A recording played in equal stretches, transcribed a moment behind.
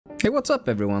Hey, what's up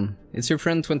everyone? It's your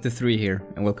friend 23 here,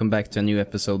 and welcome back to a new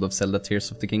episode of Zelda Tears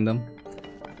of the Kingdom.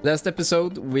 Last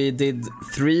episode we did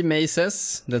 3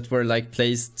 mazes that were like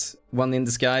placed, one in the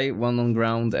sky, one on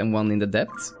ground, and one in the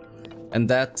depths. And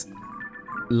that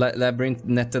labyrinth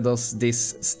netted us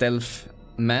this stealth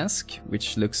mask,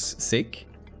 which looks sick.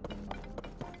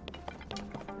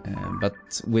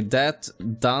 But with that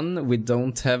done, we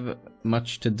don't have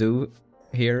much to do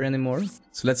here anymore.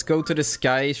 So let's go to the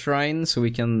sky shrine so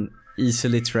we can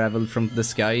easily travel from the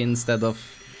sky instead of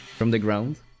from the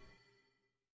ground.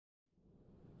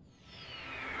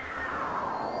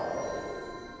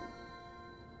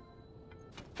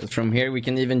 But from here we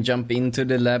can even jump into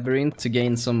the labyrinth to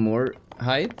gain some more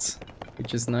height,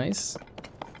 which is nice.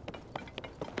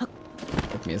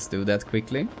 Let me just do that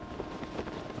quickly.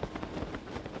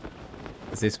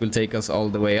 This will take us all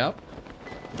the way up.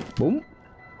 Boom.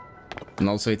 And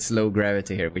also it's low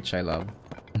gravity here, which I love.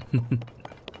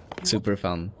 Super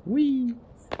fun. Whee!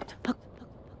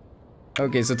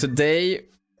 Okay, so today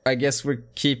I guess we're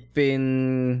keep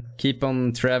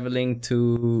on traveling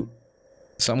to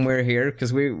somewhere here,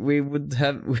 because we would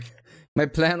have my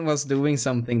plan was doing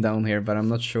something down here, but I'm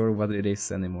not sure what it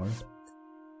is anymore.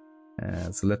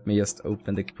 So let me just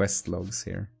open the quest logs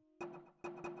here.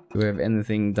 Do we have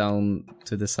anything down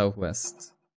to the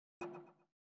southwest?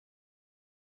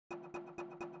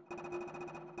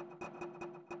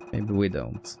 Maybe we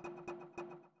don't.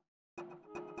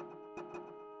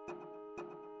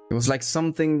 It was like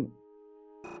something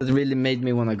that really made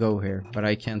me want to go here, but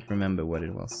I can't remember what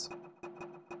it was.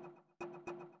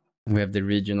 We have the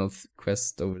regional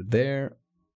quest over there.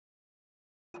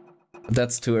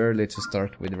 That's too early to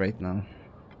start with right now.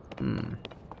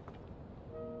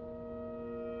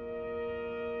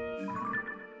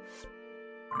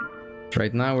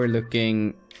 Right now we're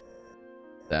looking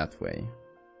that way.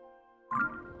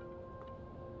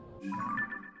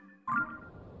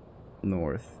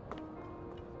 North.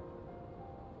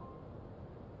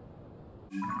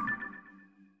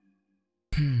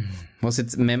 Was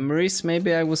it memories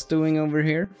maybe I was doing over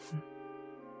here?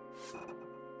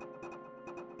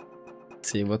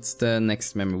 Let's see, what's the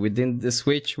next memory? We did the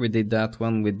switch, we did that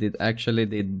one, we did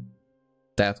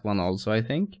that one also, I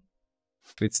think.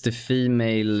 It's the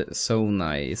female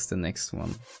Sonai is the next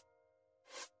one.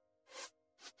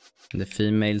 The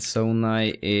female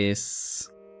Sonai is...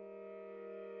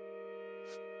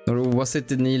 Or was it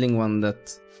the kneeling one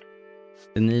that...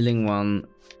 The kneeling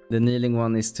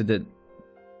one is to the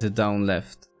down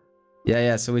left.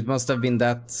 Yeah, so it must have been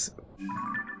that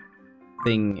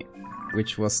thing,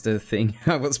 which was the thing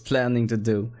I was planning to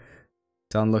do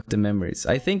to unlock the memories.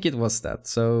 I think it was that.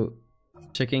 So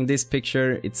checking this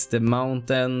picture, it's the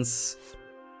mountains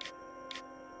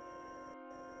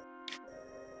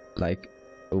like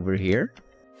over here,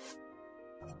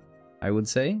 I would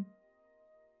say.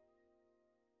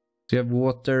 So you have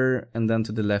water, and then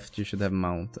to the left you should have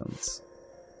mountains.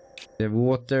 You have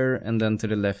water, and then to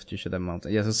the left you should have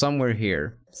mountains. Yeah, so somewhere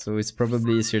here. So it's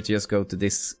probably easier to just go to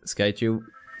this sky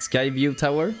view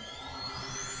tower.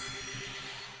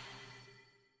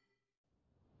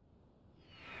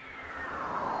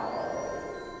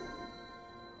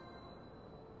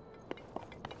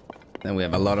 Then we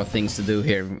have a lot of things to do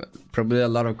here. Probably a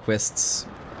lot of quests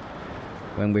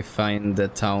when we find the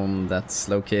town that's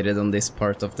located on this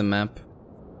part of the map.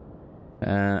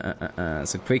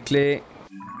 So quickly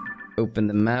open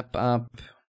the map up.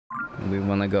 We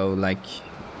want to go like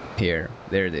here.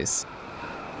 There it is.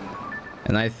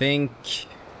 And I think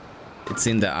it's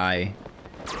in the eye.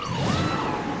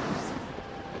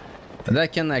 But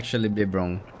that can actually be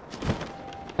wrong.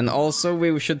 And also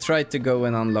we should try to go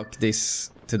and unlock this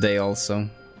today also,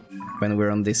 when we're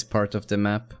on this part of the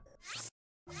map.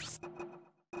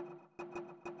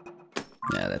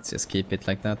 Yeah, let's just keep it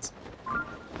like that.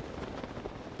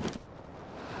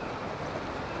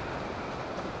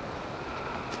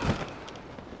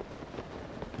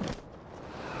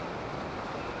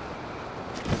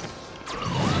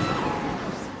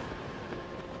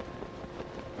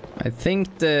 I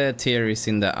think the tear is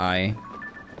in the eye.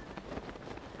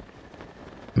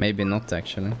 Maybe not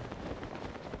actually.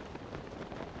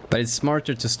 But it's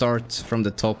smarter to start from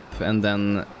the top and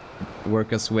then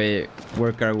work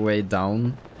our way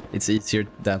down. It's easier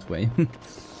that way.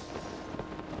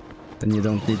 Then you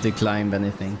don't need to climb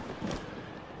anything.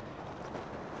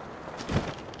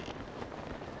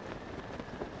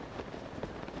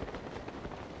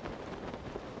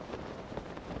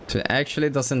 So it actually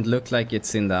doesn't look like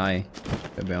it's in the eye,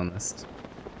 to be honest.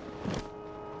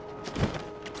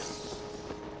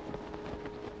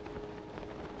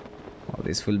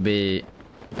 This will be...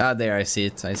 Ah, there, I see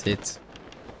it, I see it.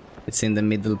 It's in the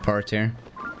middle part here.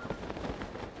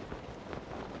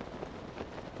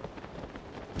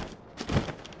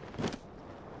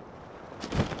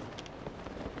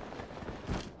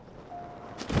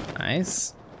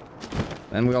 Nice.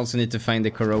 And we also need to find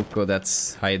the Koroko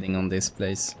that's hiding on this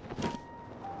place.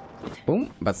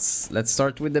 Boom. But let's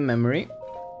start with the memory.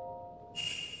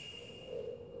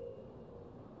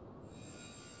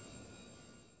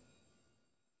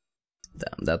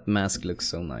 Damn, that mask looks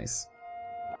so nice.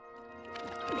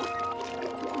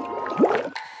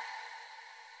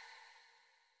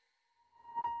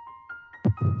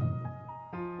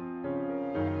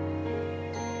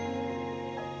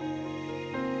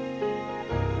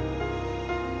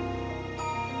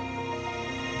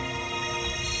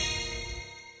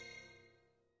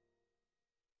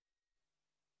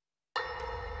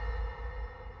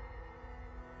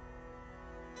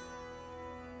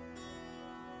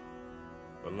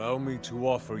 Allow me to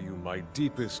offer you my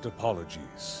deepest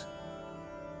apologies.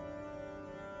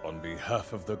 On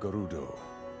behalf of the Gerudo,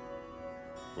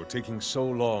 for taking so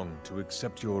long to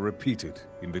accept your repeated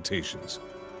invitations.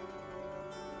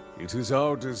 It is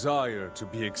our desire to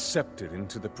be accepted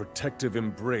into the protective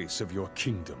embrace of your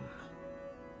kingdom.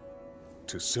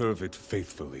 To serve it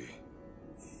faithfully.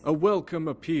 A welcome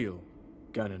appeal,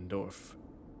 Ganondorf.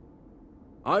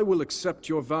 I will accept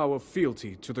your vow of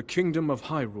fealty to the kingdom of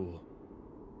Hyrule.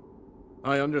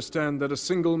 I understand that a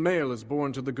single male is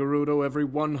born to the Gerudo every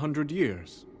 100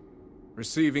 years.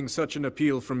 Receiving such an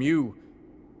appeal from you,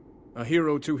 a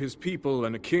hero to his people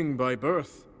and a king by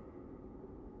birth,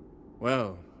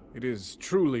 well, it is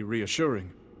truly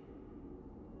reassuring.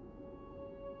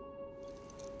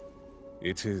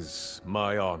 It is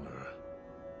my honor.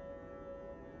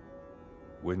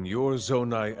 When your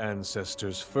Zonai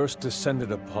ancestors first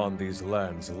descended upon these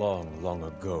lands long, long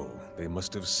ago, they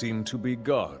must have seemed to be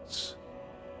gods.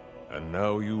 And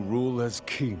now you rule as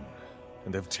king,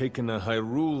 and have taken a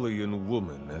Hyrulean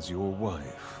woman as your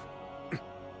wife.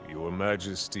 Your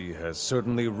Majesty has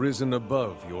certainly risen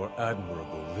above your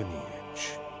admirable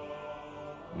lineage.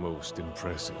 Most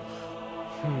impressive.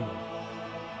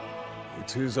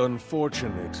 It is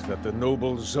unfortunate that the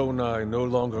noble Zonai no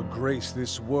longer grace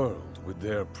this world with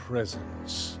their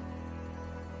presence.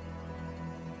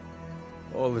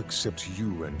 All except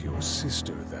you and your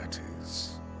sister, that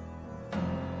is.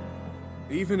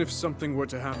 Even if something were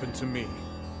to happen to me,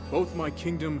 both my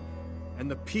kingdom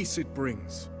and the peace it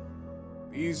brings,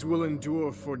 these will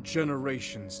endure for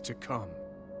generations to come.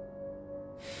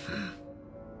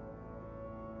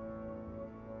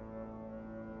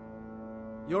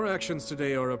 Your actions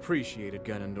today are appreciated,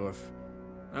 Ganondorf.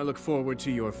 I look forward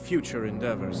to your future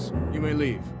endeavors. You may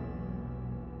leave.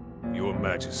 Your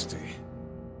Majesty.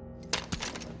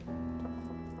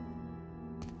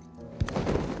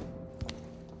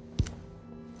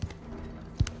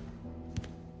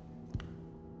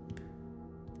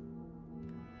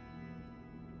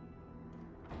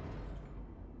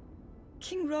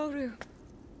 King Roru,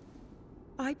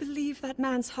 I believe that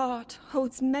man's heart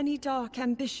holds many dark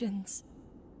ambitions.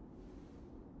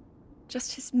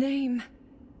 Just his name,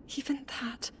 even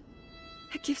that,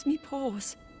 it gives me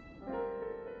pause.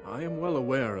 I am well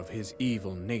aware of his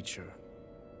evil nature.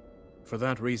 For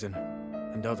that reason,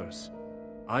 and others,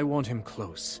 I want him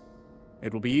close.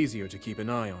 It will be easier to keep an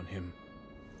eye on him.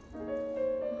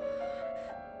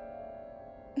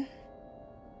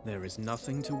 There is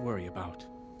nothing to worry about.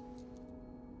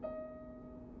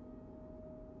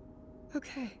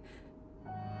 Okay.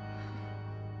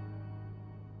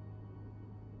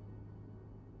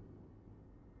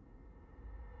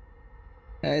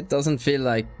 It doesn't feel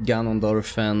like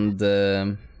Ganondorf and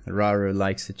Raru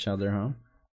likes each other, huh?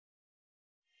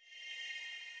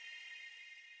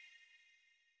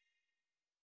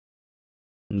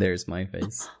 There's my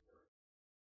face.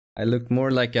 I look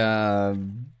more like a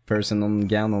person on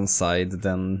Ganon's side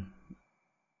than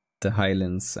the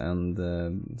Highlands and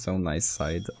Zonai's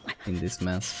side in this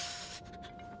mess.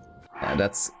 Yeah,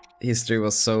 that's history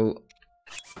was so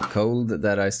cold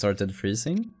that I started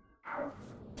freezing.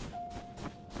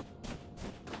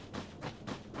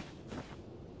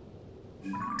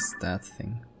 What's that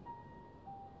thing?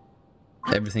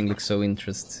 Everything looks so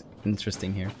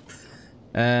interesting here.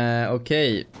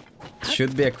 Okay,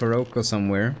 should be a Koroko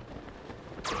somewhere.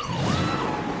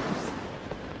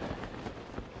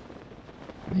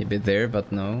 Maybe there,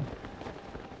 but no.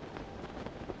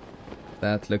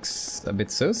 That looks a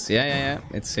bit sus. Yeah,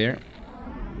 it's here.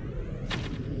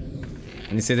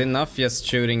 And is it enough just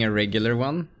shooting a regular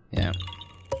one? Yeah.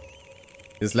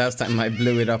 This last time I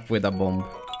blew it up with a bomb.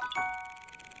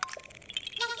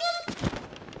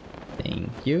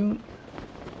 Thank you.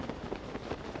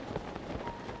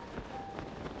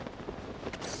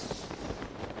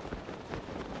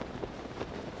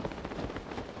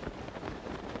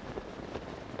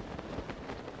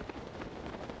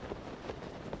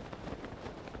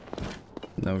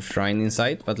 No shrine in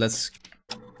sight, but let's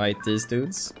fight these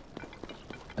dudes.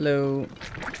 Hello.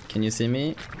 Can you see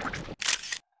me?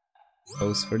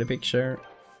 Pose for the picture.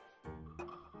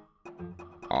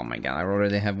 Oh my god, I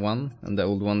already have one, and the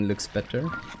old one looks better.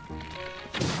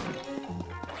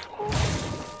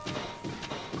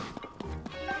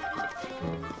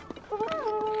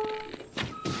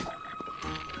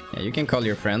 Yeah, you can call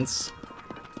your friends.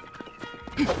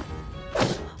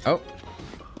 Oh.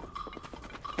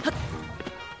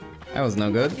 That was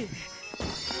no good.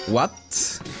 What?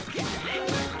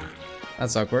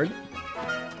 That's awkward.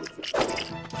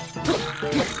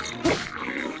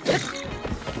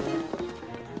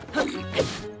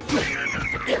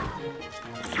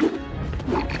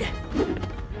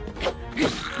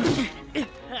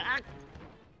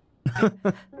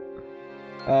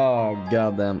 Oh,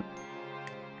 goddamn.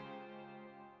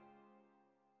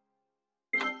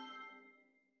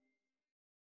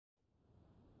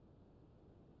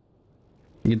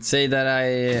 You'd say that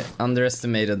I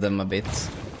underestimated them a bit.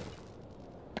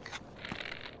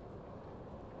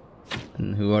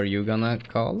 And who are you gonna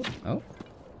call? Oh.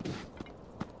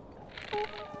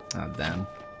 Oh, damn.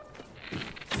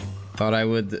 Thought I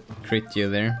would crit you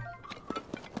there.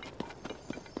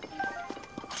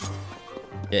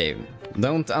 Okay,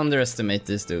 don't underestimate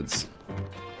these dudes.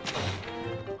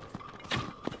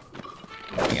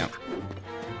 Yeah.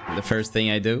 The first thing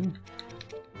I do,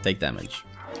 take damage.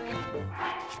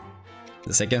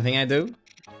 The second thing I do,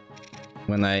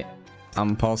 when I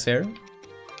unpause here,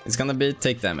 it's gonna be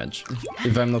take damage,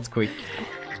 if I'm not quick.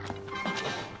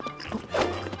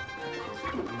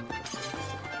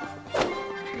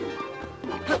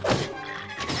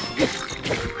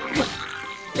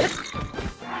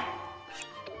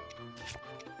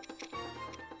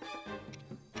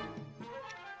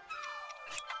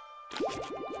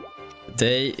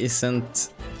 Day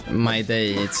isn't my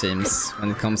day, it seems,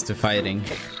 when it comes to fighting.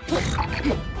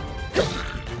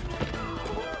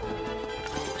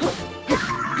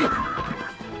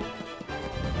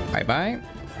 Bye bye.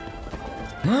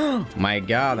 My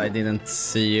god, I didn't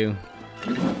see you.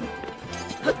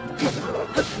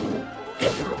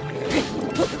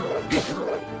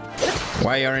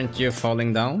 Why aren't you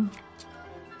falling down?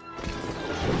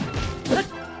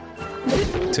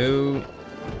 2.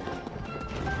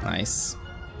 Nice.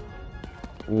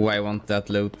 Ooh, I want that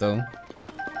loot though.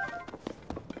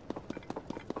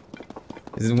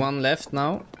 Is it 1 left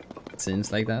now?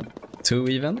 Seems like that. 2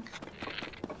 even.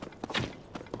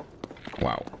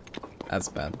 Wow. That's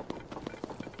bad.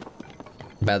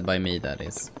 Bad by me, that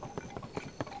is.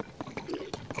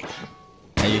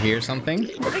 Can you hear something?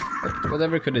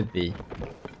 Whatever could it be?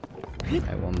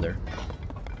 I wonder.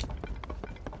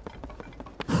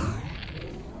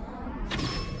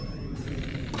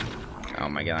 Oh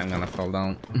my god, I'm gonna fall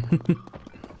down.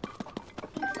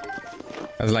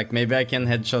 I was like, maybe I can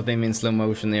headshot him in slow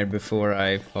motion here before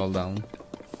I fall down.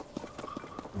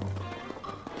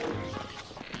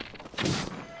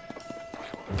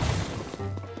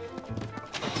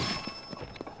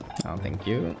 Oh, thank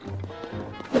you.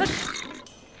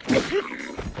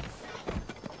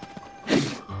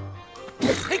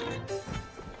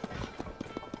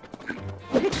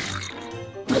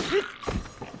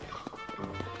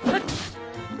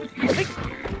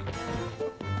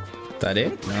 That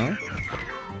it? No.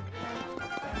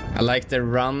 I like the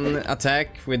run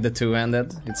attack with the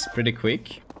two-handed. It's pretty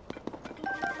quick.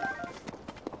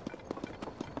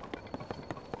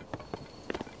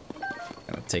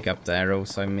 Gonna take up the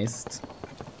arrows I missed.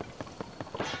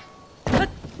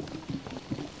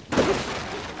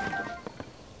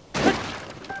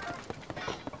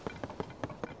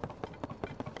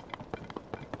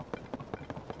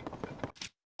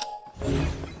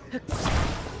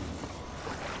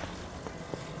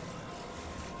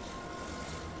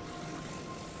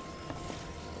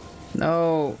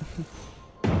 No.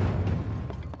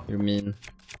 You're mean.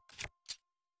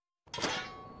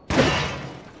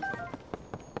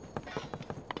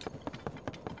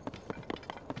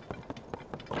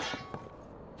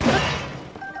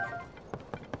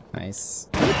 Nice.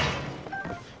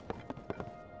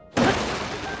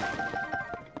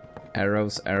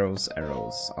 Arrows, arrows,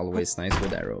 arrows. Always nice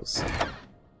with arrows.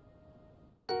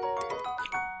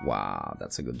 Wow,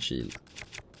 that's a good shield.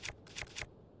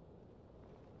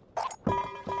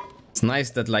 It's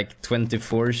nice that like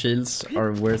 24 shields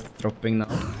are worth dropping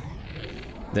now.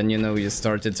 Then you know you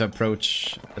started to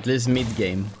approach at least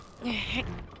mid-game.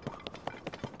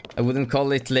 I wouldn't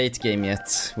call it late game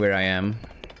yet, where I am.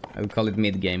 I would call it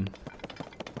mid-game.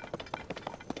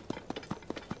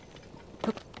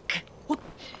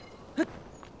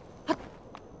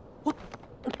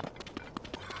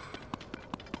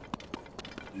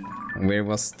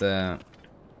 was the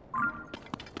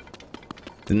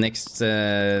next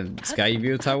sky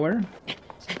view tower.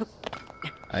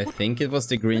 I think it was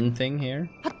the green thing here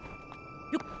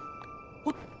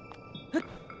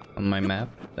on my map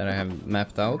that I have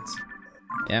mapped out.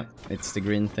 Yeah, it's the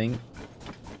green thing.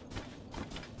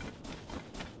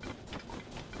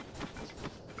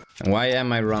 And why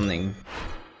am I running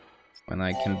when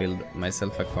I can build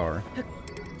myself a car?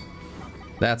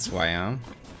 That's why, huh?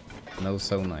 No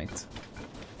Zonite.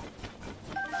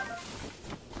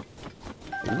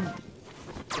 Ooh.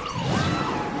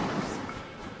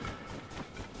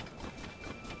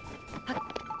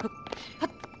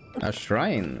 A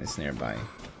shrine is nearby.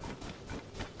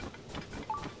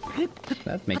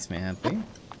 That makes me happy.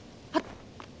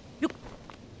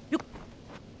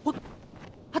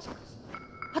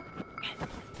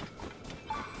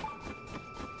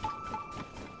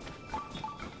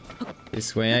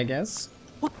 This way, I guess.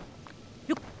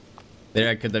 There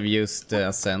I could have used the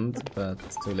ascend, but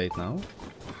it's too late now.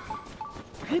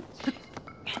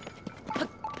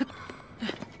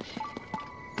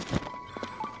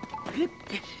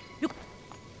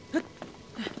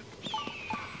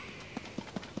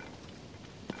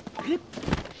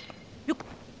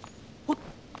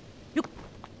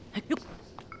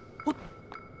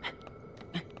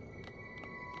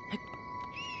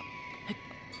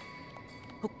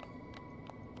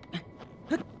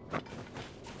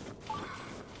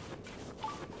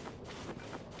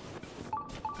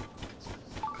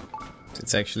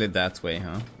 It's actually that way,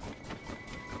 huh?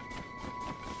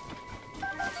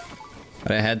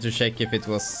 But I had to check if it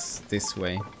was this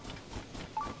way.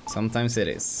 Sometimes it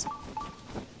is.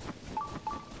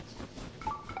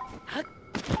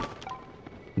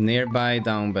 Nearby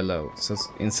down below, so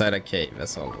inside a cave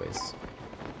as always.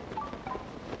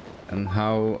 And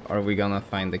how are we gonna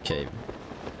find the cave?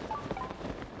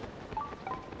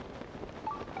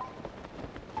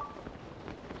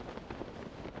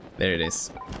 There it is.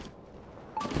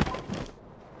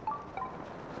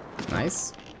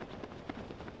 Nice.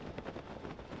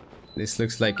 This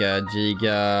looks like a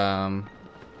Giga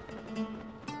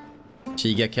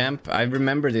camp. I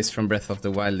remember this from Breath of the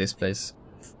Wild, this place.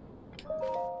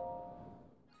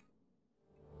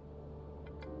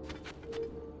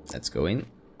 Let's go in.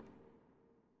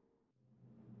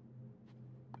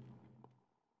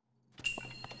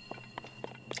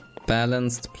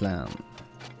 Balanced plan.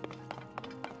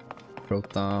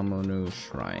 Protamonu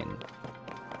Shrine.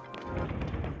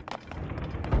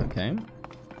 Okay.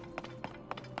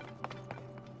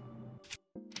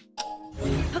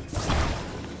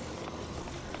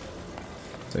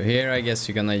 So here I guess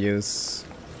you're gonna use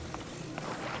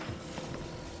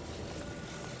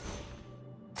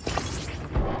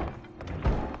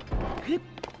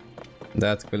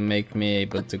that will make me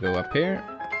able to go up here.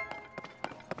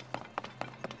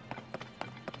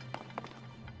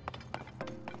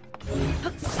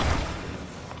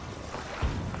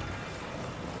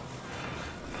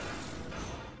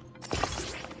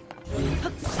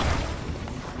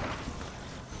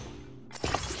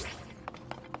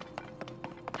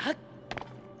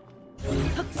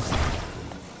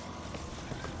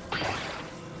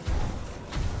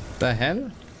 The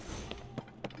hell?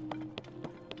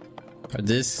 Are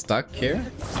these stuck here?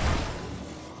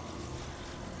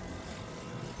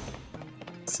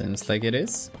 Seems like it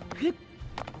is.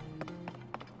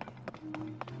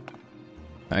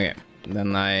 Okay,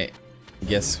 then I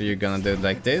guess you're gonna do it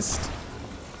like this.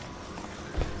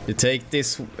 You take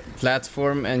this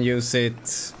platform and use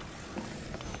it.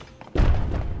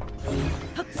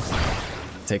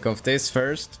 Take off this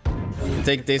first. You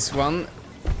take this one.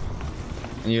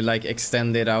 And you like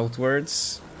extend it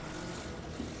outwards.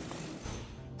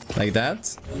 Like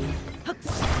that.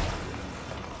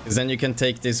 Because then you can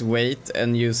take this weight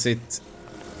and use it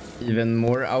even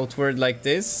more outward like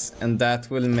this. And that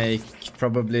will make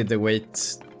probably the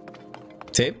weight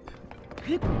tip.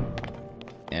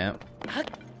 Yeah.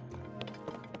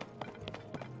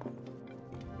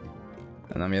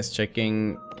 And I'm just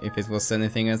checking if it was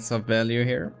anything else of value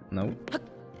here. No.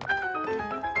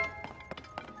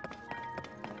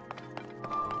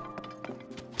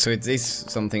 So it is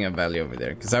something of value over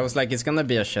there. Because I was like, it's gonna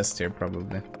be a chest here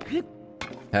probably.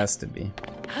 Has to be.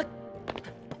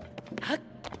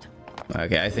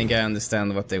 Okay, I think I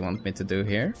understand what they want me to do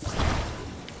here.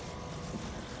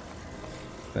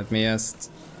 Let me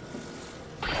just...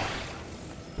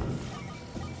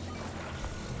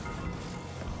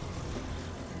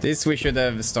 This we should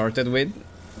have started with.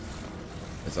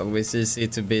 It's always easy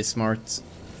to be smart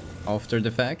after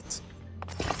the fact.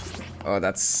 Oh,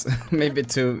 that's maybe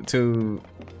too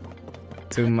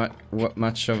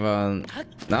much of a...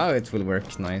 Now it will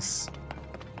work nice.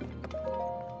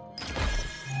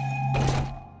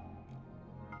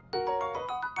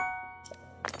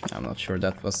 not sure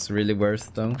that was really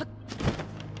worth though.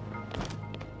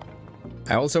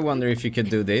 I also wonder if you could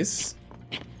do this.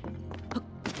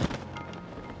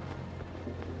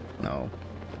 No.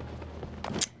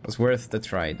 It was worth the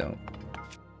try though.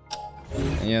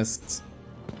 And just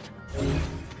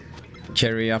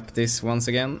carry up this once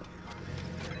again.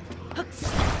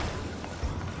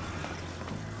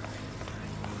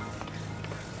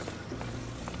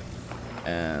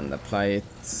 And apply it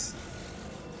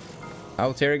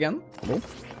out here again. Oh.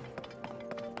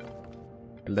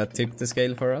 Will that tip the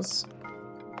scale for us?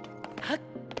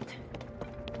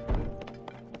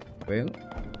 Will.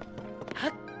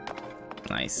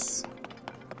 Nice.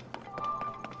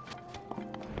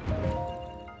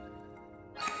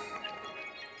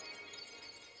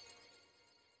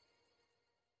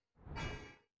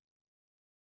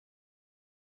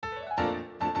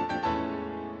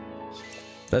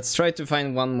 Let's try to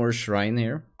find one more shrine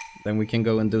here. Then we can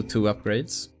go and do 2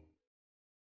 upgrades.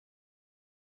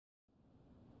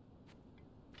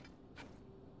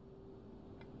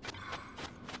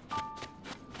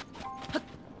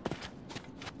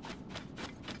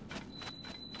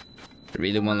 I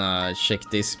really wanna check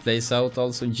this place out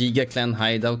also. Giga Clan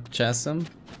Hideout Chasm.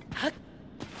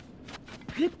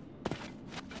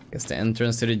 Guess the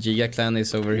entrance to the Giga Clan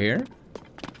is over here.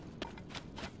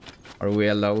 Are we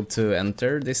allowed to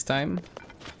enter this time?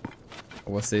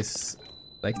 Or was this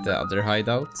like the other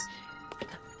hideout?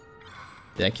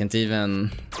 Yeah, I can't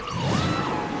even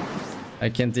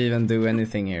do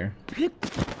anything here.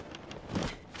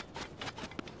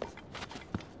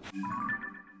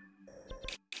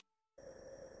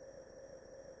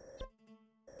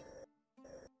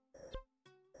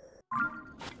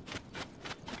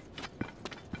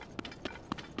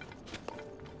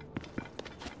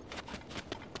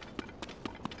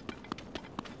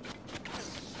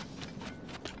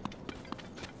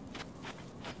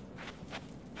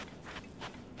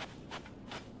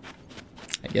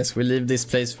 I guess we leave this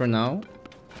place for now.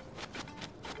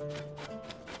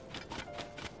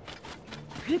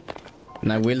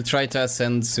 And I will try to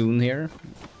ascend soon here.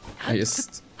 I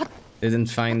just didn't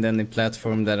find any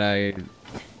platform that I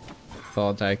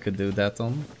thought I could do that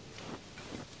on.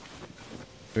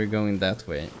 We're going that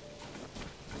way.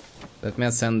 Let me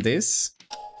ascend this.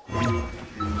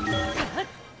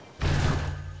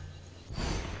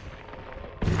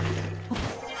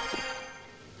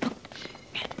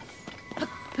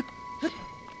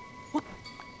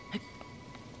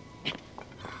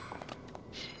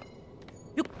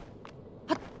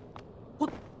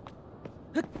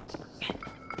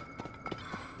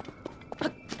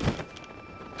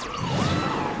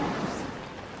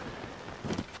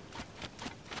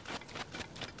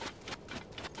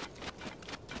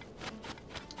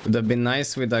 Would have been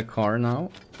nice with a car now,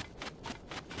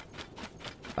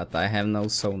 but I have no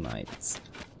Zonite.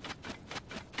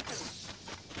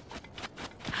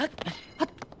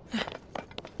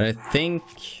 But I think,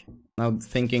 now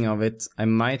thinking of it,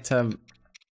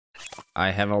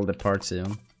 I have all the parts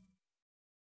even.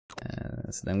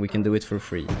 So then we can do it for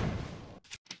free,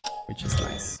 which is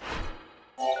nice.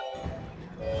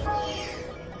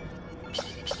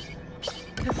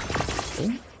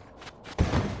 Cool.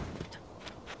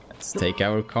 Let's take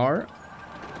our car,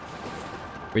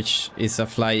 which is a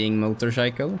flying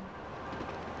motorcycle.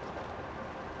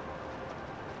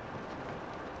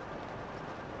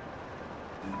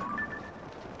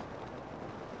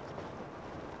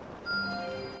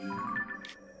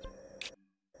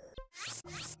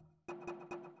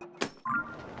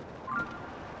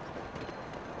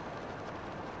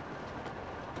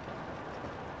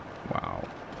 Wow.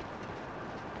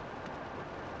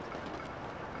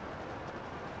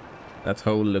 That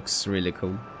hole looks really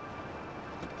cool.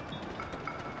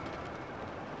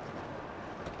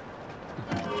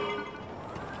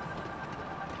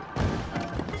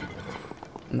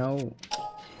 No.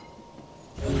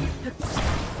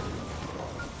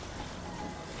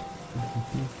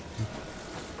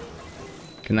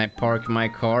 Can I park my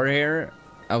car here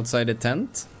outside the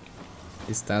tent?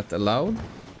 Is that allowed?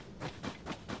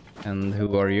 And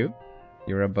who are you?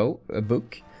 You're a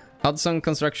book. Hudson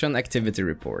Construction Activity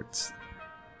Report.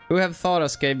 Who have thought a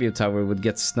Skyview Tower would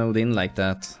get snowed in like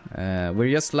that?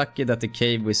 We're just lucky that the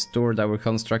cave we stored our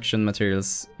construction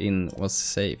materials in was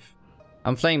safe.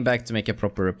 I'm flying back to make a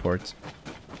proper report.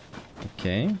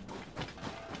 Okay.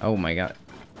 Oh my god.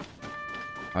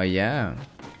 Oh yeah.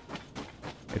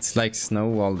 It's like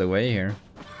snow all the way here.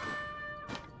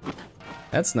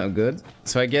 That's no good.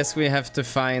 So I guess we have to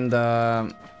find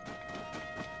a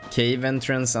cave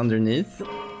entrance underneath.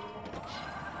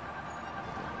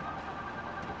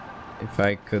 If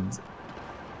I could...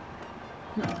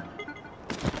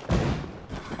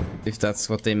 If that's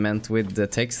what they meant with the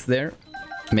text there.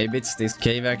 Maybe it's this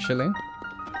cave actually.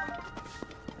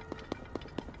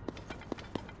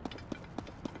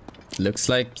 Looks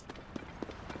like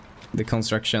the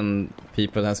construction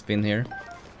people has been here.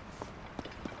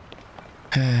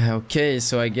 Okay,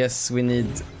 so I guess we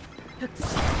need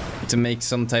to make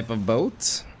some type of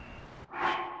boat.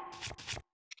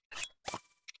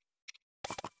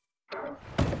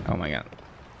 Oh my god.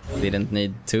 Didn't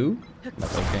need two,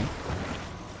 but okay.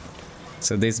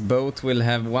 So this boat will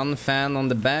have one fan on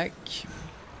the back.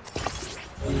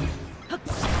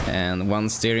 And one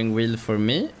steering wheel for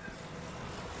me.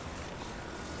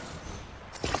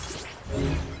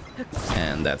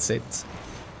 And that's it.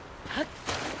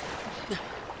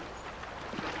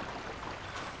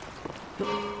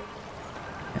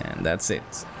 And that's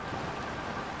it.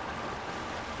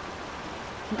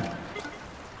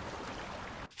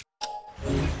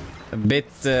 A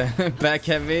bit back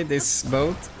heavy, this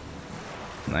boat.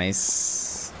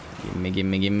 Nice. Gimme,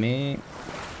 gimme, gimme.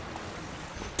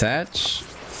 Attach.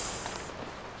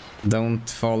 Don't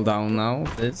fall down now,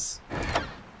 please.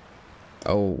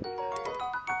 Oh.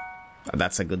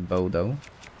 That's a good bow, though.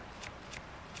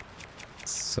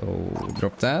 So,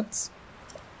 drop that.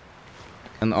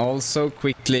 And also,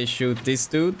 quickly shoot this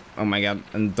dude. Oh my god,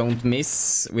 and don't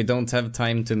miss. We don't have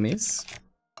time to miss.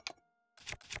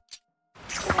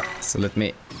 So let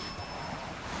me...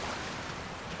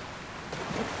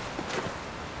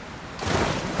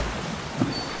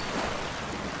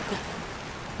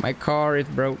 My car,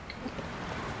 it broke.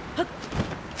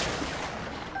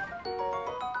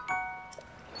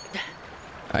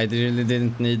 I really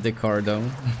didn't need the car though.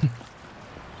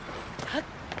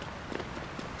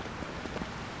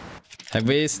 Have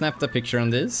we snapped a picture on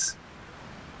this?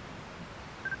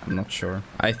 I'm not sure.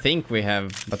 I think we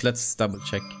have, but let's double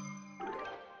check.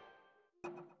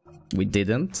 We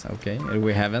didn't, okay,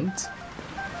 we haven't.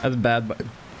 That's bad by...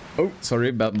 Oh,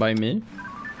 sorry, bad by me.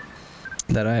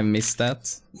 That I have missed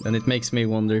that. And it makes me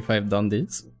wonder if I've done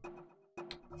this.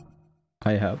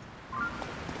 I have.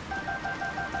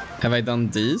 Have I done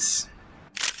these?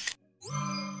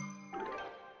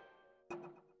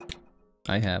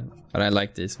 I have, but I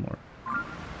like these more.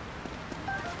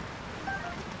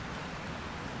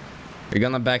 We're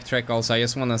gonna backtrack also. I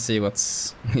just wanna see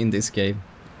what's in this cave.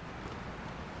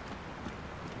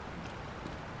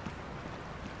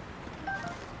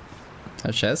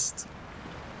 A chest?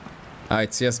 Ah,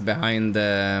 it's just behind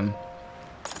the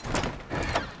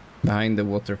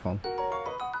waterfall.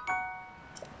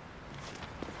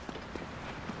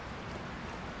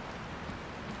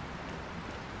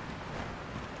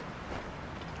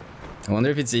 I wonder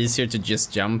if it's easier to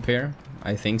just jump here.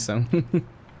 I think so.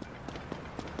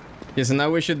 Okay, so now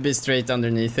we should be straight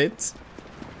underneath it.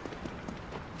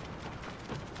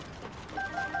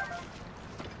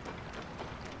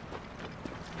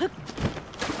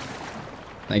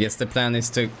 I guess the plan is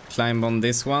to climb on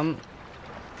this one.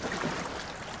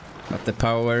 But the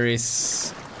power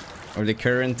is... or the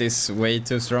current is way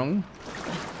too strong.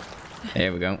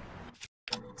 There we go.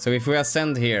 So if we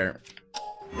ascend here...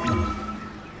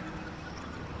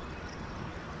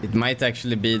 it might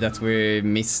actually be that we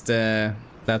missed the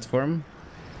platform.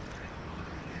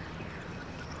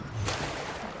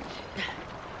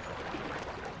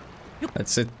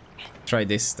 Let's try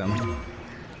this then.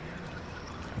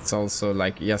 It's also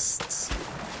like just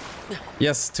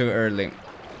too early.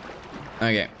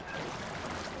 Okay.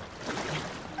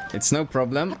 It's no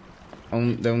problem.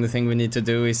 The only thing we need to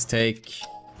do is take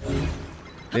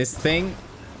this thing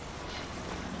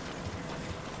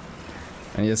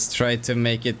and just try to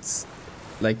make it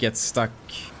like get stuck.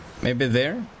 Maybe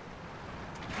there?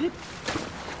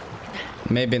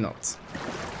 Maybe not.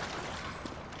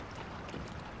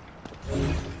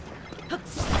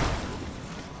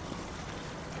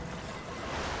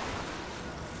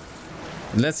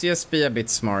 Let's just be a bit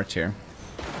smart here.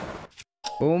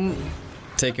 Boom.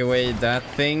 Take away that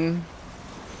thing.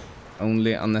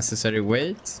 Only unnecessary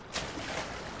weight.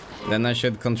 Then I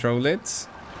should control it.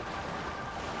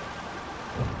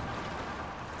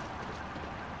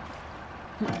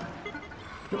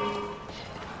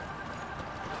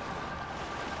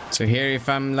 So here, if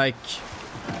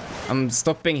I'm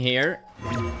stopping here,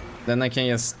 then I can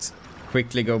just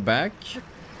quickly go back.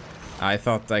 I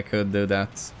thought I could do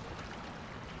that.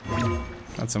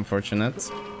 That's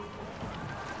unfortunate.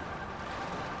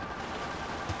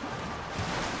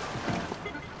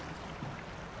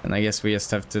 And I guess we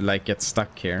just have to like get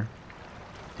stuck here.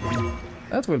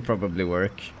 That will probably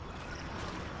work.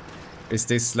 Is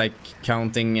this like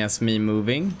counting as me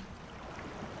moving?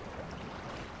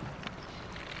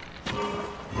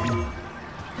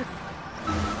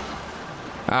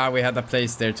 Ah, we had a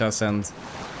place there to ascend.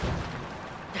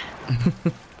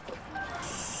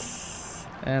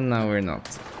 And now we're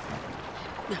not.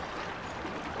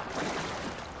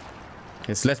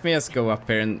 Okay, so let me just go up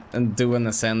here and do an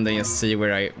ascend and just see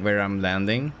where I'm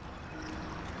landing.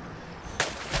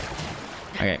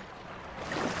 Okay.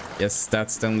 Yes,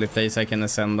 that's the only place I can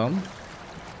ascend on.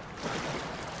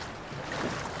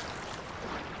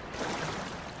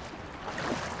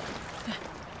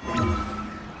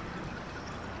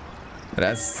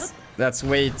 That's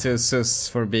way too sus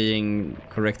for being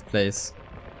correct place.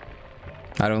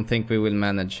 I don't think we will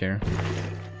manage here.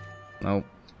 Nope.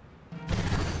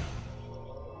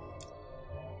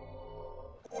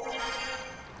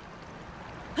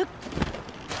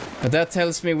 But that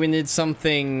tells me we need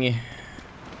something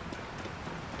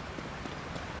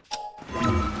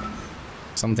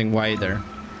wider.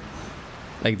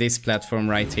 Like this platform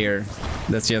right here.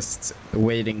 That's just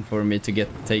waiting for me to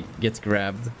get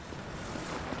grabbed.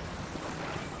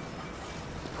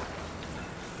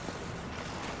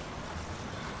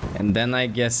 And then I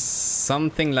guess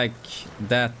something like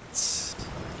that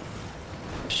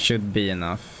should be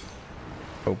enough.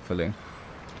 Hopefully.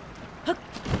 Oh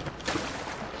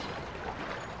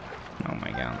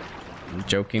my god. You're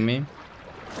joking me?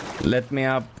 Let me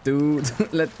up, dude.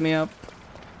 Let me up.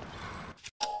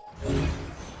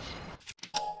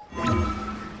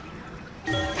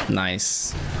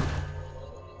 Nice.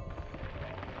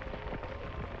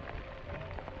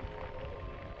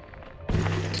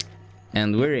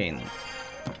 And we're in.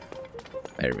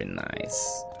 Very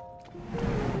nice.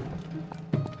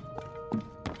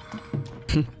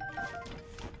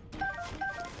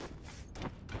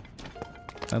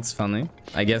 That's funny.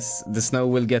 I guess the snow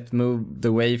will get moved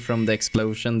away from the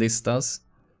explosion this does.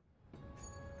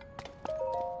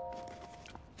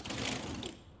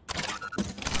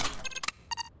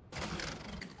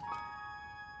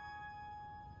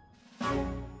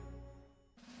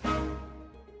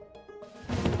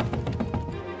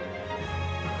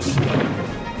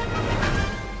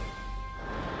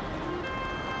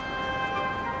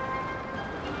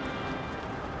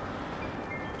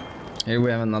 Here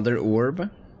we have another orb. It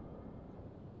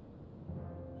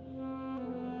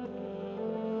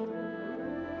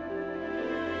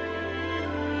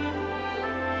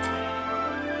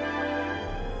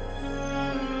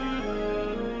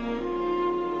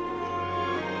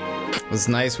was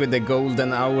nice with the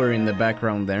golden hour in the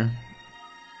background there.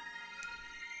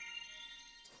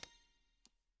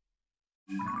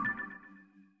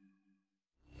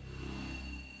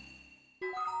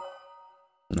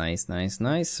 Nice, nice,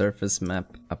 nice. Surface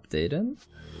map updated.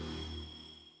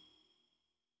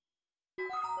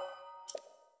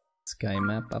 Sky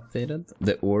map updated.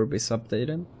 The orb is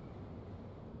updated.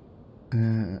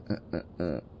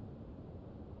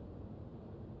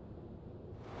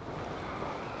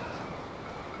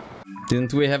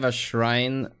 Didn't we have a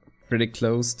shrine pretty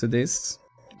close to this?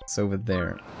 It's over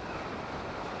there.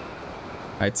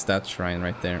 Ah, it's that shrine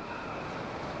right there.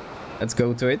 Let's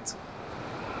go to it.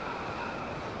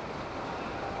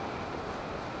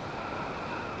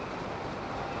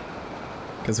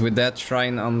 Because with that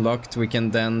shrine unlocked, we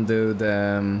can then do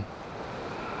the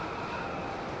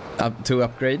up 2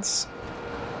 upgrades.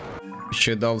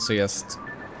 Should also just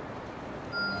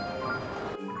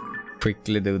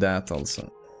quickly do that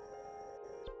also.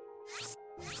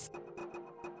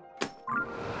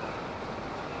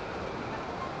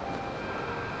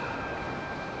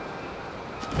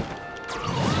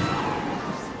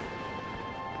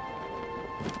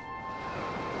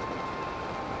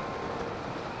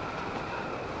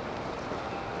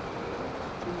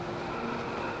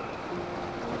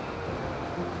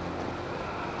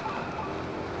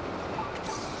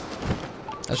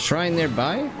 A shrine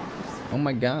nearby? Oh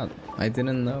my god, I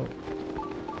didn't know.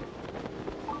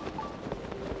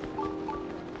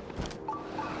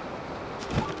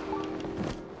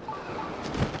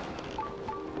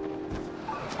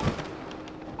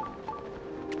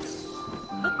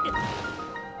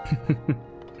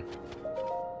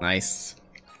 Nice.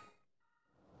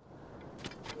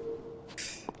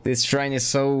 This shrine is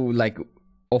so like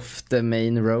off the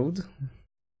main road.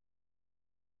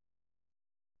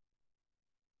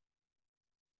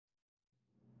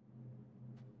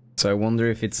 So I wonder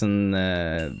if it's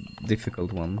a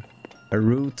difficult one. A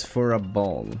route for a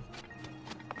ball.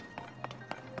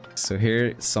 So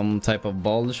here some type of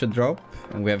ball should drop.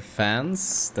 And we have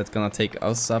fans that's gonna take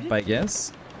us up, I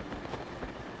guess.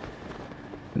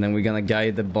 And then we're gonna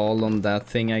guide the ball on that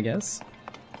thing, I guess.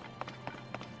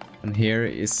 And here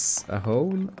is a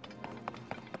hole.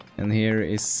 And here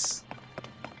is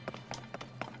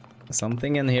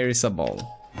something, and here is a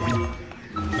ball.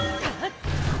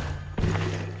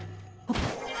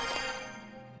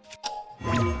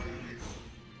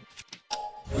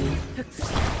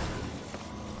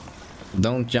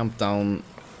 Don't jump down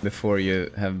before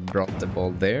you have brought the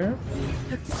ball there.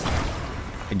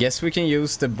 I guess we can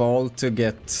use the ball to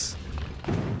get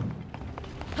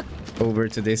over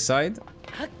to this side.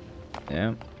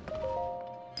 Yeah.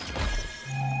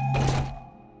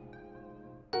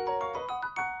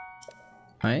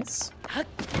 Nice.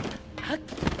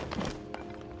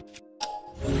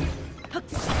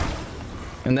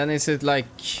 And then is it like...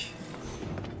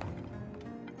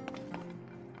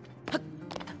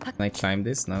 Can I climb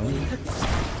this? No.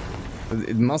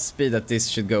 It must be that this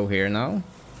should go here now.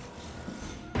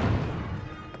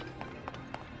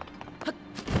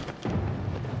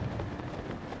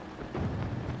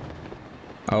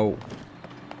 Oh.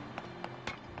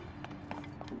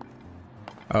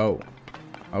 Oh.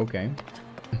 Okay.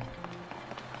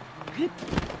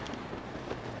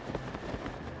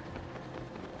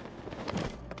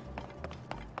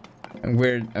 And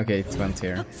we're... Okay, it went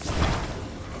here.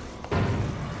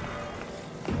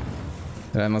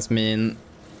 That must mean...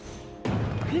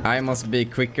 I must be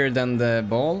quicker than the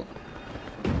ball.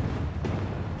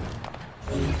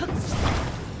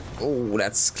 Oh,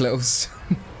 that's close.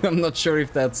 I'm not sure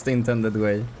if that's the intended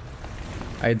way.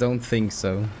 I don't think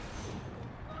so.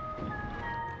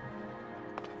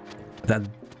 That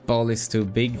ball is too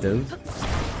big, dude.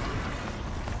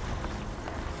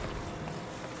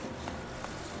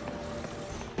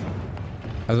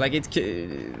 Like it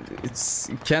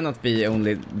cannot be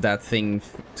only that thing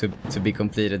to be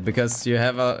completed, because you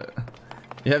have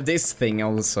this thing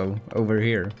also over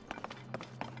here.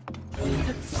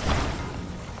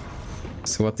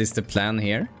 So what is the plan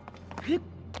here?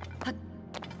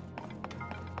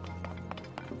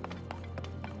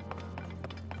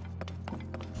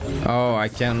 Oh, I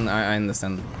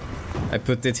understand. I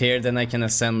put it here, then I can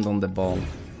ascend on the ball.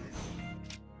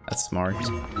 That's smart.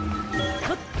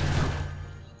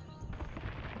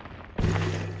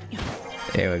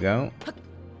 There we go.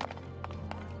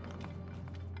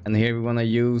 And here we want to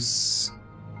use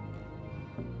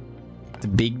the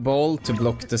big ball to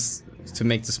block this, to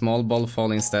make the small ball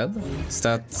fall instead. Is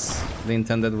that the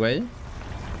intended way?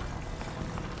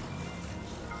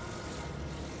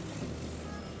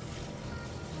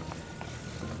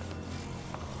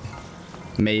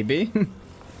 Maybe.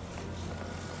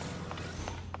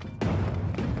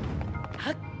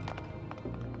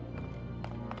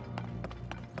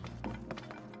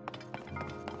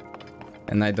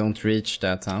 And I don't reach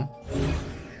that, huh?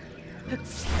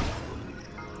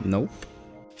 Nope.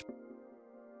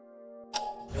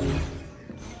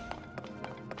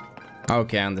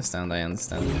 Okay, I understand.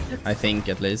 I think,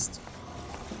 at least.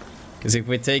 Because if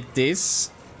we take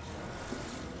this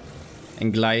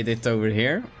and glide it over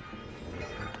here,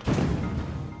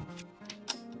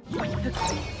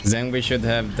 then we should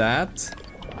have that,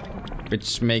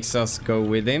 which makes us go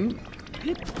with him.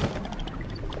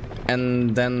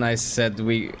 And then I said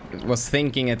we was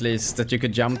thinking at least that you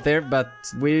could jump there, but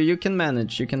you can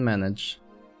manage,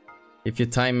 If you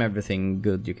time everything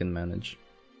good, you can manage.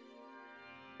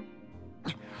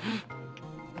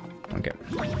 Okay.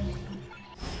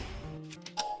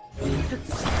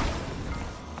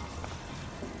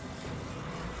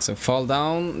 So fall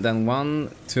down, then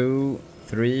 1, 2,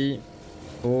 3,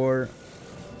 4.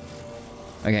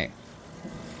 Okay.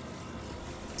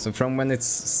 So from when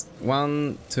it's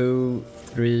 1, 2,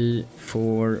 3,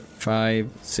 4, 5,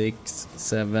 6,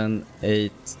 7,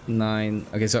 8, 9.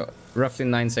 Okay, so roughly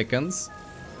 9 seconds.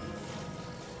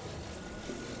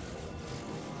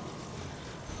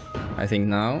 I think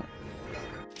now.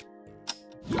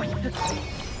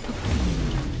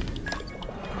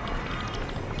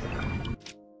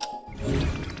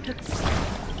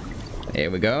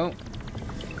 There we go.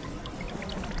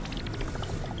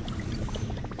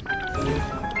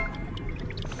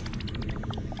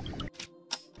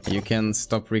 You can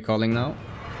stop recalling now.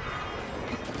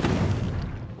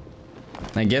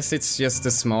 I guess it's just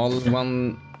a small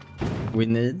one we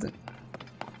need.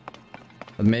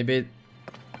 But maybe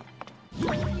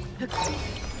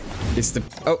it's the...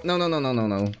 Oh,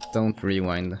 no. Don't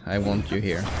rewind. I want you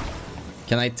here.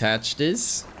 Can I attach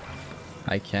this?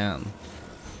 I can.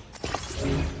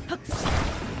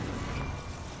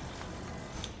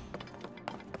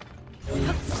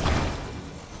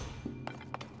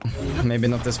 Maybe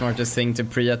not the smartest thing to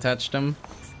pre-attach them.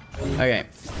 Okay.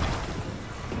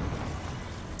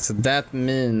 So that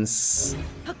means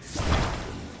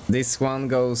this one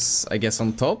goes, I guess,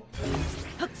 on top.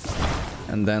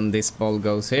 And then this ball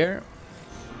goes here.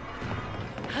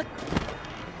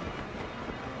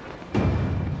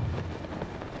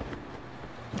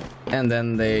 And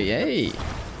then they... Yay!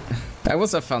 That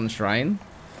was a fun shrine.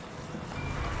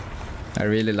 I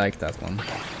really like that one.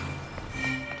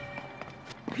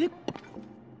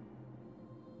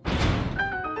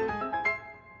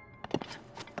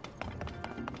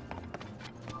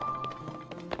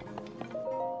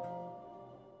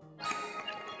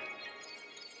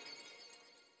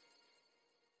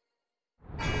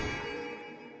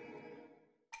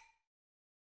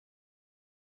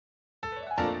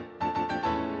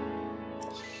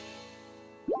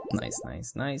 Nice,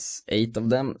 nice, nice. 8 of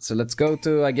them. So let's go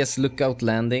to, I guess, Lookout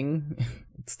Landing.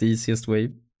 It's the easiest way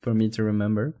for me to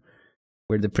remember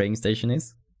where the praying station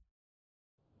is.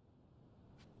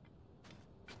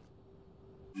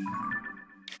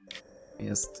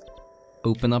 Just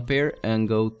open up here and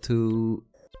go to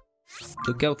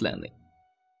Lookout Landing.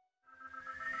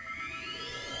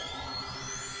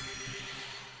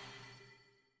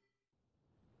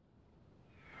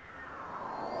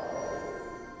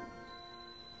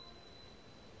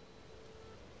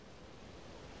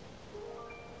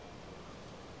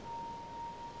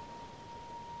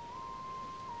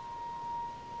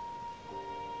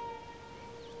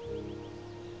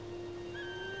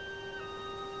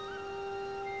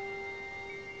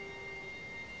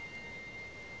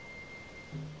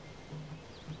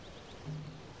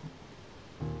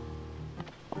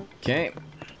 Okay.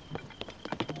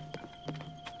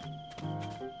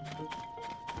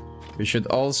 We should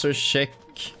also check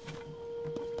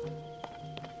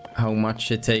how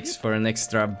much it takes for an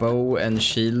extra bow and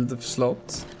shield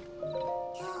slot.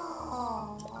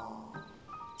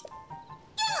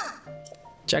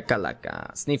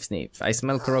 Chakalaka. Sniff sniff. I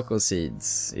smell Kuroko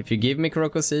seeds. If you give me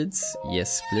Kuroko seeds,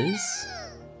 yes please.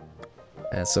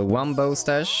 So 1 bow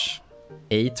stash.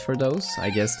 8 for those.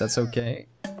 I guess that's okay.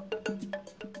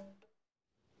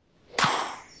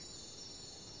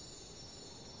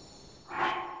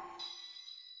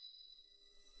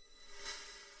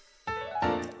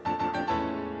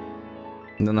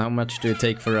 And then how much do you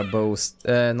take for a bow,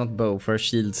 not bow, for a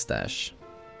shield stash?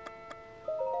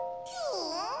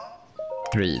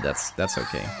 3, that's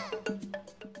okay.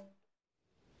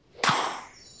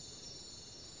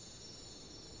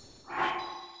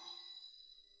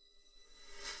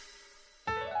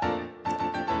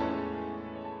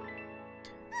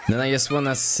 Then I just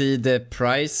wanna see the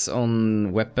price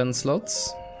on weapon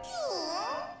slots.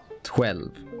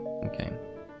 12, okay.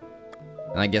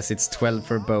 And I guess it's 12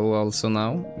 for bow also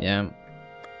now, yeah.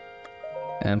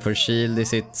 And for shield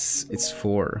it's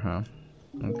 4, huh?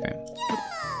 Okay.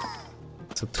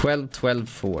 So 12, 12,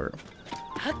 4.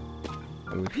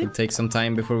 It will take some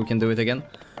time before we can do it again.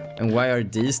 And why are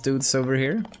these dudes over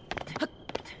here?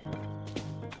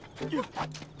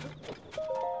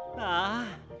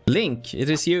 Link, it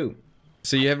is you.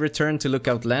 So you have returned to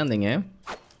Lookout Landing, eh?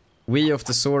 We of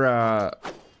the Sora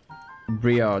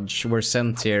Briage were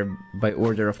sent here by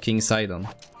order of King Sidon.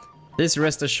 Please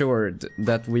rest assured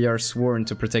that we are sworn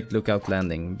to protect Lookout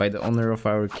Landing by the honor of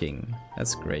our king.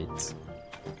 That's great.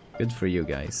 Good for you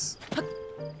guys.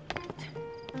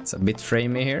 It's a bit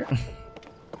framey here.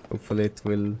 Hopefully it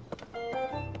will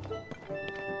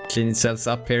clean itself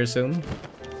up here soon.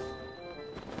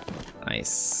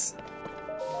 Nice.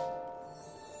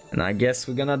 And I guess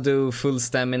we're gonna do full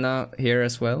stamina here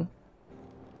as well.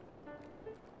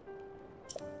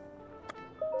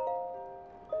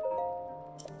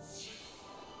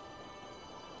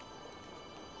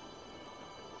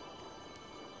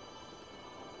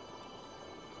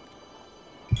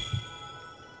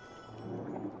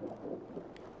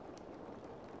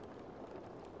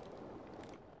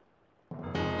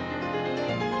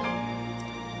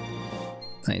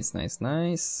 Nice, nice,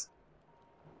 nice.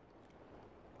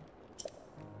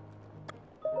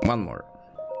 One more.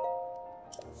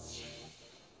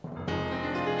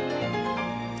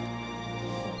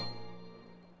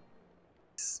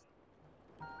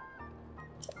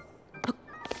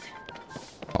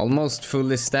 Almost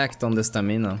fully stacked on the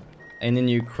stamina. Any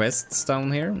new quests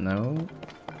down here? No.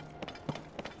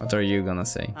 What are you gonna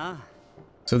say?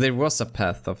 So there was a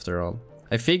path after all.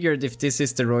 I figured if this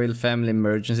is the royal family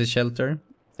emergency shelter,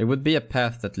 there would be a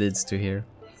path that leads to here.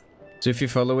 So if you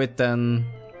follow it, then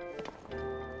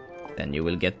you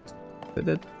will get to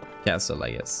the castle,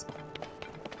 I guess.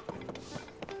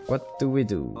 What do we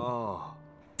do? Oh.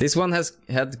 This one has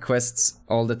had quests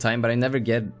all the time, but I never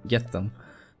get them.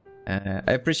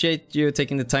 I appreciate you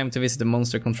taking the time to visit the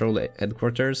Monster Control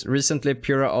headquarters. Recently,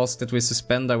 Pura asked that we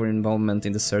suspend our involvement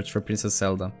in the search for Princess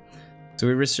Zelda. So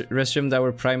we resumed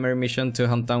our primary mission to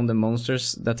hunt down the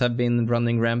monsters that have been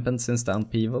running rampant since the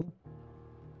upheaval.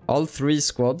 All 3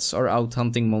 squads are out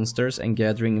hunting monsters and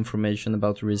gathering information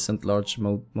about recent large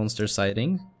monster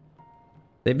sightings.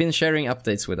 They've been sharing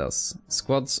updates with us.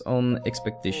 Squads on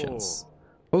expeditions.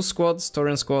 Host squads,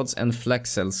 Torrent squads and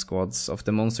Flaxel squads of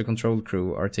the Monster Control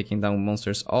crew are taking down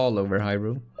monsters all over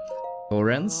Hyrule.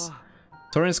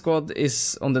 Torrent squad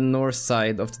is on the north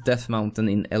side of the Death Mountain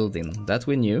in Eldin. That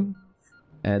we knew.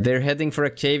 They're heading for a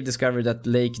cave discovered at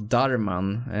Lake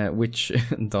Darman, which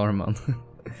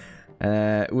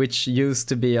which used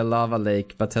to be a lava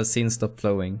lake but has since stopped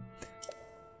flowing.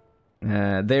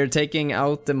 They're taking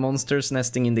out the monsters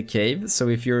nesting in the cave, so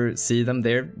if you see them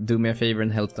there, do me a favor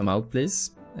and help them out,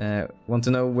 please. Want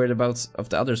to know whereabouts of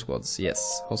the other squads?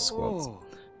 Yes, Hoss squads.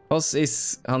 Hoss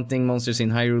is hunting monsters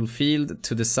in Hyrule Field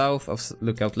to the south of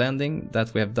Lookout Landing.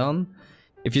 That we have done.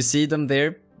 If you see them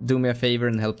there, do me a favor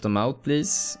and help them out,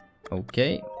 please.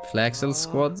 Okay, Flaxel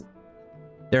squad.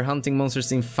 They're hunting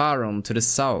monsters in Faron to the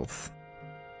south.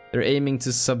 They're aiming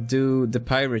to subdue the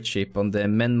pirate ship on the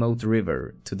Menmote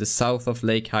River to the south of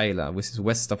Lake Hyla, which is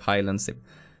west of Highlands.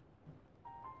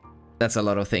 That's a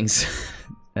lot of things.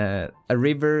 A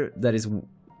river that is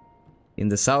in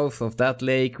the south of that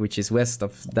lake, which is west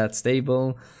of that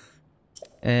stable.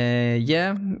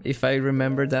 Yeah, if I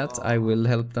remember that, I will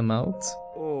help them out.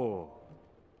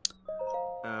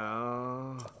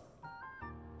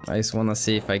 I just wanna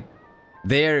see if I...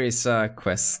 There is a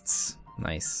quest.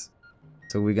 Nice.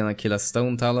 So we're gonna kill a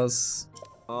stone talus.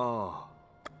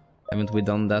 Haven't we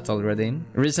done that already?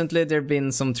 Recently there have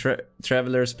been some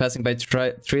travelers passing by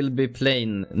Trilby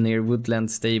Plain near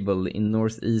Woodland Stable in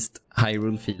northeast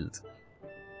Hyrule Field.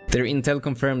 Their intel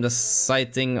confirmed a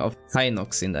sighting of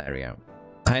Hinox in the area.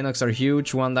 Hinox are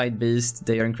huge, one-eyed beasts.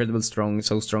 They are incredibly strong,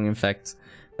 so strong in fact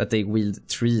that they wield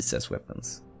trees as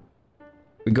weapons.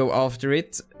 We go after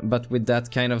it, but with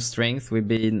that kind of strength we've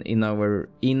been in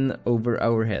over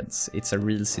our heads. It's a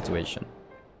real situation.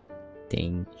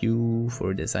 Thank you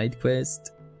for the side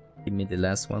quest. Give me the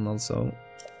last one also.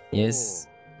 Yes.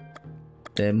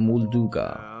 The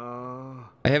Molduga.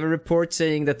 I have a report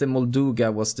saying that the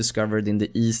Molduga was discovered in the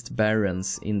East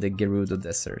Barrens in the Gerudo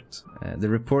Desert. The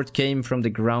report came from the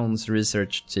grounds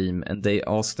research team and they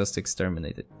asked us to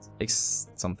exterminate it.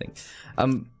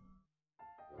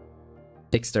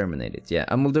 Exterminate it, yeah.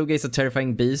 A Molduga is a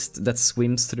terrifying beast that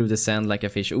swims through the sand like a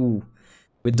fish. Ooh.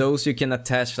 With those you can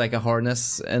attach like a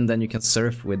harness and then you can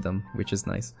surf with them, which is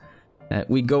nice.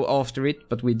 We go after it,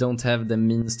 but we don't have the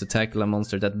means to tackle a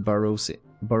monster that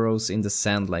burrows in the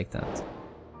sand like that.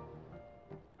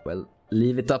 Well,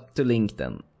 leave it up to Link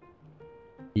then.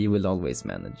 He will always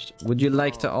manage. Would you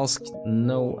like to ask?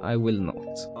 No, I will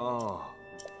not.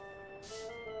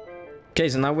 Okay,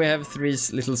 so now we have 3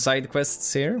 little side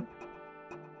quests here.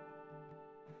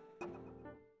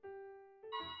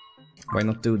 Why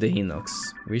not do the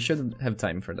Hinox? We should have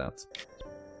time for that.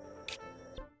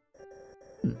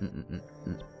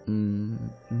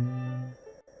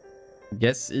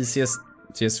 Guess easiest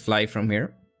to just fly from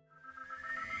here.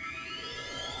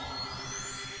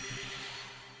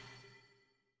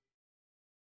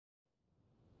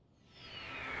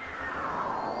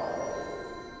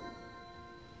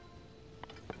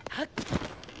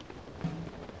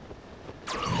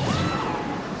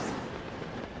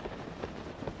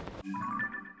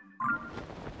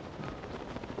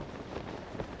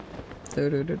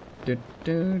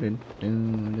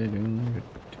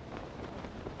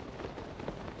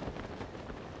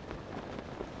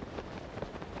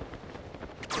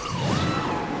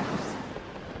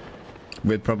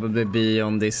 We'll probably be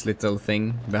on this little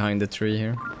thing behind the tree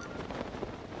here.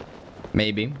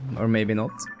 Maybe, or maybe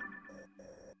not.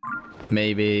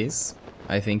 Maybe he is.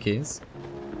 I think he is.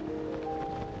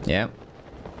 Yeah.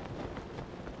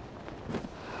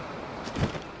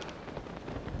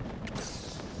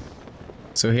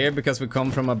 So here, because we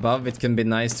come from above, it can be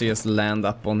nice to just land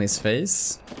up on his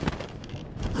face.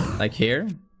 Like here.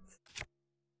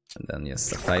 And then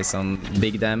just apply some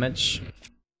big damage.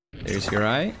 There's your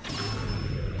eye.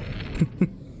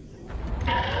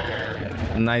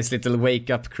 Nice little wake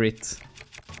up crit.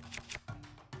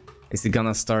 Is it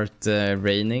gonna start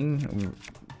raining?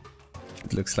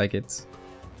 It looks like it.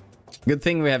 Good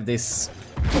thing we have this.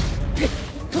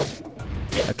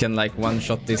 I can like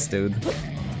one-shot this dude.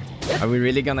 Are we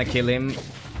really gonna kill him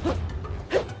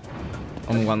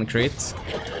on 1 crit?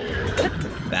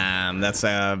 Damn, that's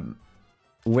a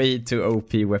way too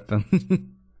OP weapon.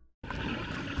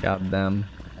 God damn.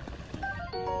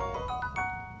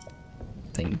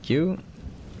 Thank you.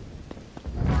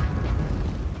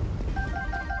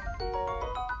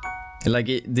 Like,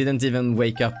 he didn't even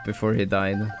wake up before he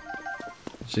died.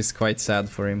 Which is quite sad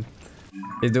for him.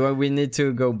 Do we need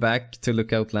to go back to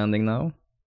Lookout Landing now?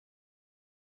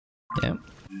 Yeah.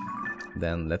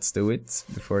 Then let's do it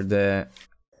before the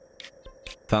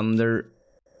thunder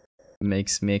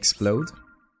makes me explode.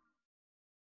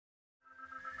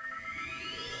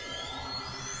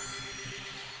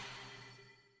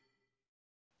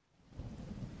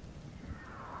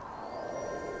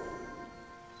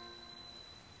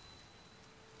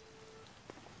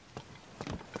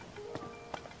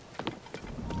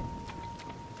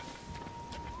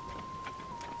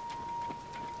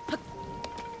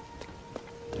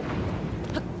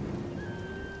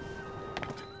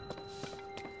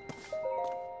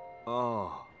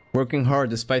 Working hard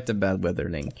despite the bad weather,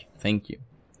 Link. Thank you.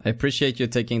 I appreciate you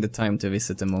taking the time to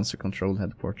visit the Monster Control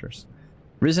headquarters.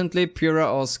 Recently, Pura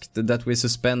asked that we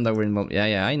suspend our involvement.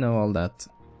 Yeah, I know all that.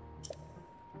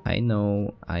 I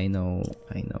know. I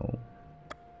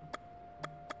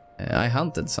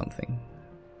hunted something.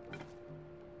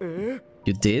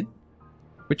 You did?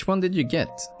 Which one did you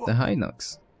get? The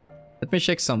Hinox? Let me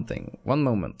check something. One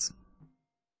moment.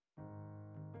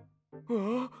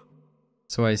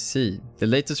 So I see. The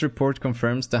latest report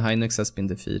confirms the Hinox has been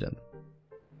defeated.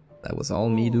 That was all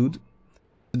me, dude.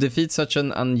 To defeat such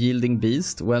an unyielding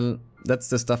beast, well, that's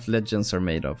the stuff legends are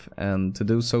made of. And to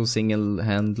do so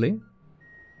single-handedly,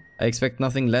 I expect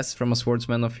nothing less from a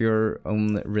swordsman of your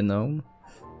own renown.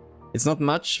 It's not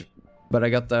much, but I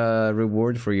got a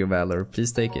reward for your valor.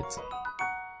 Please take it.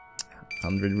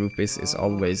 100 rupees is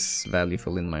always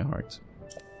valuable in my heart.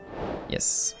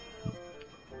 Yes.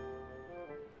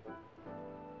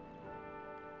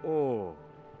 Oh.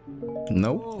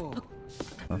 No?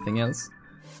 Nothing else?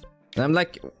 And I'm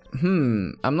like,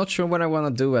 I'm not sure what I want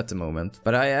to do at the moment,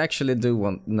 but I actually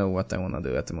do know what I want to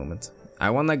do at the moment.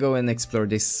 I want to go and explore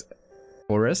this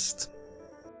forest.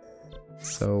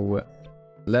 So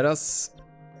let us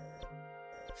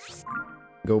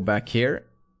go back here,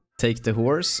 take the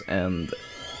horse, and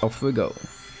off we go.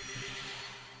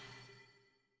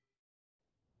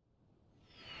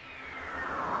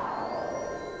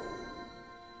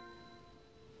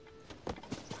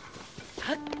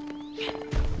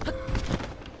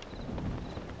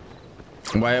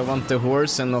 Why I want the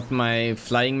horse and not my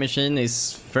flying machine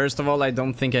is, first of all, I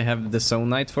don't think I have the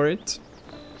Zonite for it.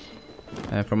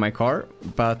 For my car.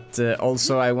 But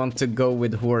also I want to go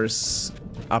with horse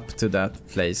up to that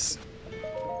place.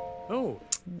 Oh.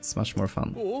 It's much more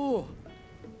fun. Oh.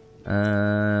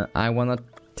 I want to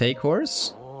take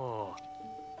horse. Oh.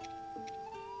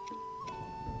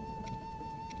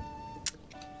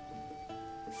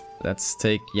 Let's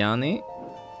take Yanni.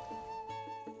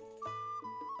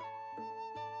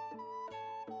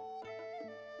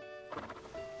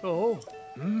 Oh.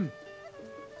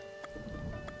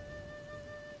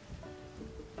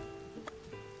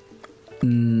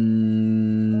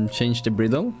 Change the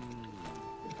bridle.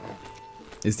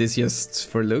 Is this just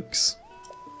for looks?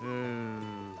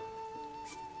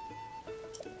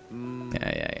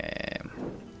 Yeah.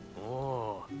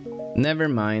 Oh. Never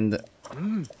mind.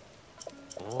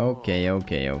 Okay.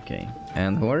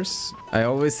 And horse? I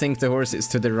always think the horse is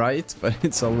to the right, but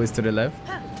it's always to the left.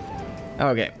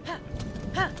 Okay.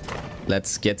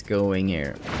 Let's get going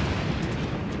here.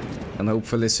 And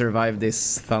hopefully survive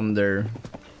this thunder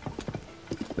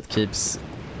that keeps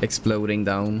exploding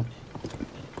down.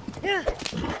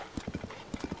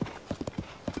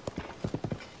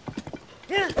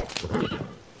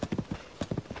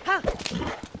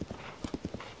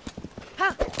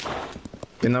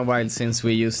 Been a while since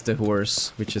we used the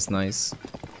horse, which is nice.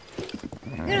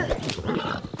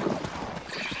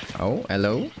 Oh,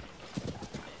 hello.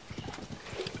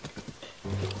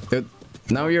 Dude,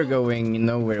 now you're going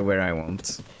nowhere where I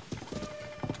want.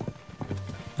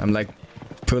 I'm like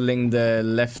pulling the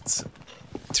left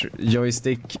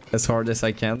joystick as hard as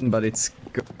I can, but it's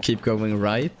keep going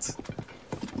right.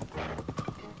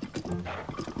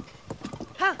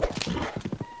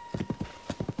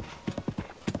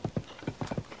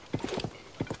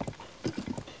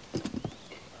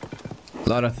 A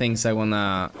lot of things I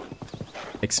wanna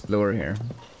explore here.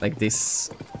 Like this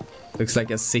looks like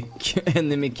a sick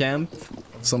enemy camp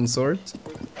of some sort.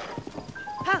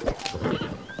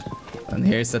 And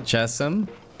here's a chasm.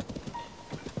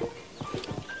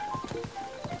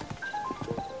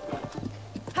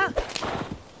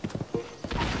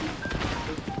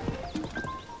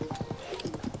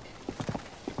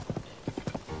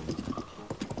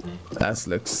 That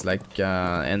looks like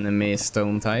enemy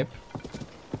stone type.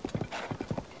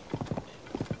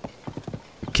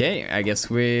 Okay, I guess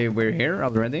we're here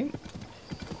already.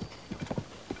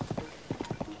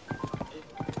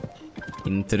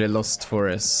 Into the Lost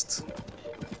Forest.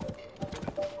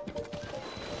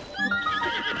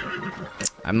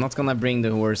 I'm not gonna bring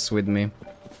the horse with me.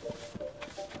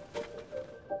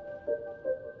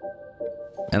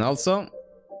 And also...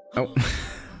 Oh.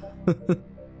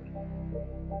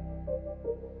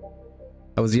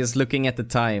 I was just looking at the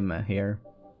time here.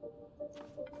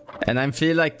 And I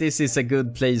feel like this is a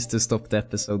good place to stop the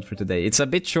episode for today. It's a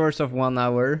bit short of 1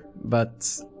 hour, but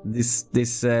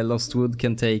this Lost Wood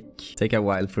can take a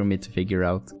while for me to figure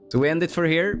out. So we end it for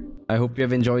here. I hope you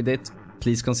have enjoyed it.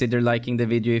 Please consider liking the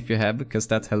video if you have, because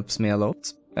that helps me a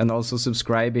lot. And also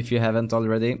subscribe if you haven't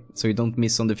already, so you don't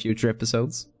miss on the future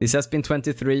episodes. This has been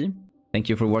 23. Thank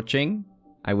you for watching.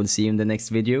 I will see you in the next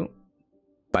video.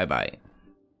 Bye bye.